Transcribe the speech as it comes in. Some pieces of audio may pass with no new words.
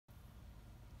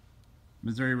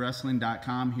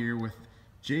MissouriWrestling.com here with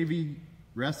JV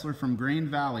wrestler from Grain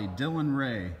Valley, Dylan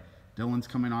Ray. Dylan's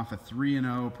coming off a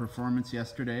 3-0 performance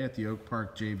yesterday at the Oak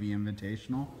Park JV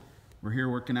Invitational. We're here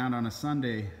working out on a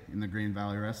Sunday in the Grain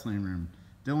Valley Wrestling Room.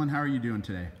 Dylan, how are you doing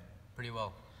today? Pretty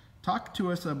well. Talk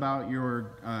to us about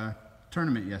your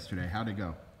tournament yesterday. How'd it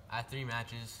go? I had 3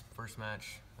 matches. First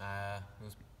match, it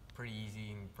was pretty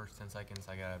easy. In the first 10 seconds,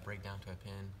 I got a breakdown to a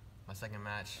pin. My second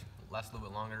match lasted a little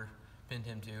bit longer, pinned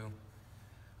him too.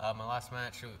 My last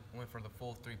match went for the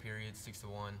full 3 periods,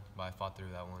 6-1, but I fought through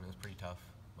that one. It was pretty tough,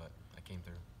 but I came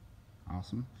through.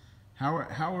 Awesome.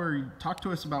 Talk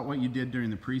to us about what you did during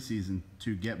the preseason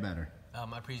to get better.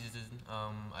 My preseason,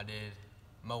 I did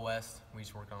Mo West. We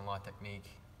just worked on a lot of technique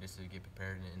just to get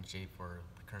prepared and in shape for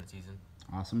the current season.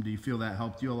 Awesome. Do you feel that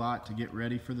helped you a lot to get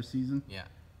ready for the season? Yeah.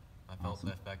 I felt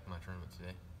the effect of my tournament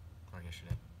today, or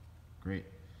yesterday. Great.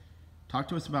 Talk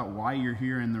to us about why you're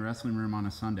here in the wrestling room on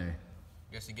a Sunday.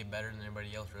 Just to get better than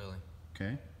everybody else, really.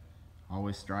 Okay.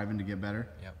 Always striving to get better?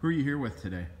 Yep. Who are you here with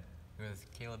today? With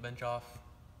Benshoof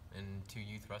and 2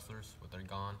 youth wrestlers with their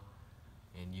Gone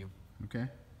and you. Okay.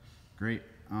 Great.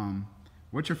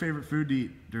 What's your favorite food to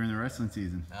eat during the wrestling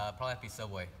season? Probably have to be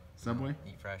Subway. Subway?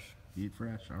 Eat fresh. Eat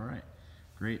fresh. All right.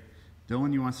 Great.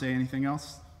 Dylan, you want to say anything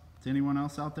else to anyone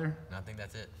else out there? No, I think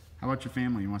that's it. How about your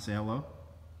family? You want to say hello?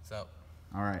 What's up?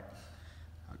 All right.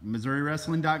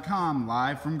 MissouriWrestling.com,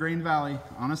 live from Grain Valley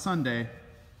on a Sunday.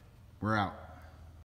 We're out.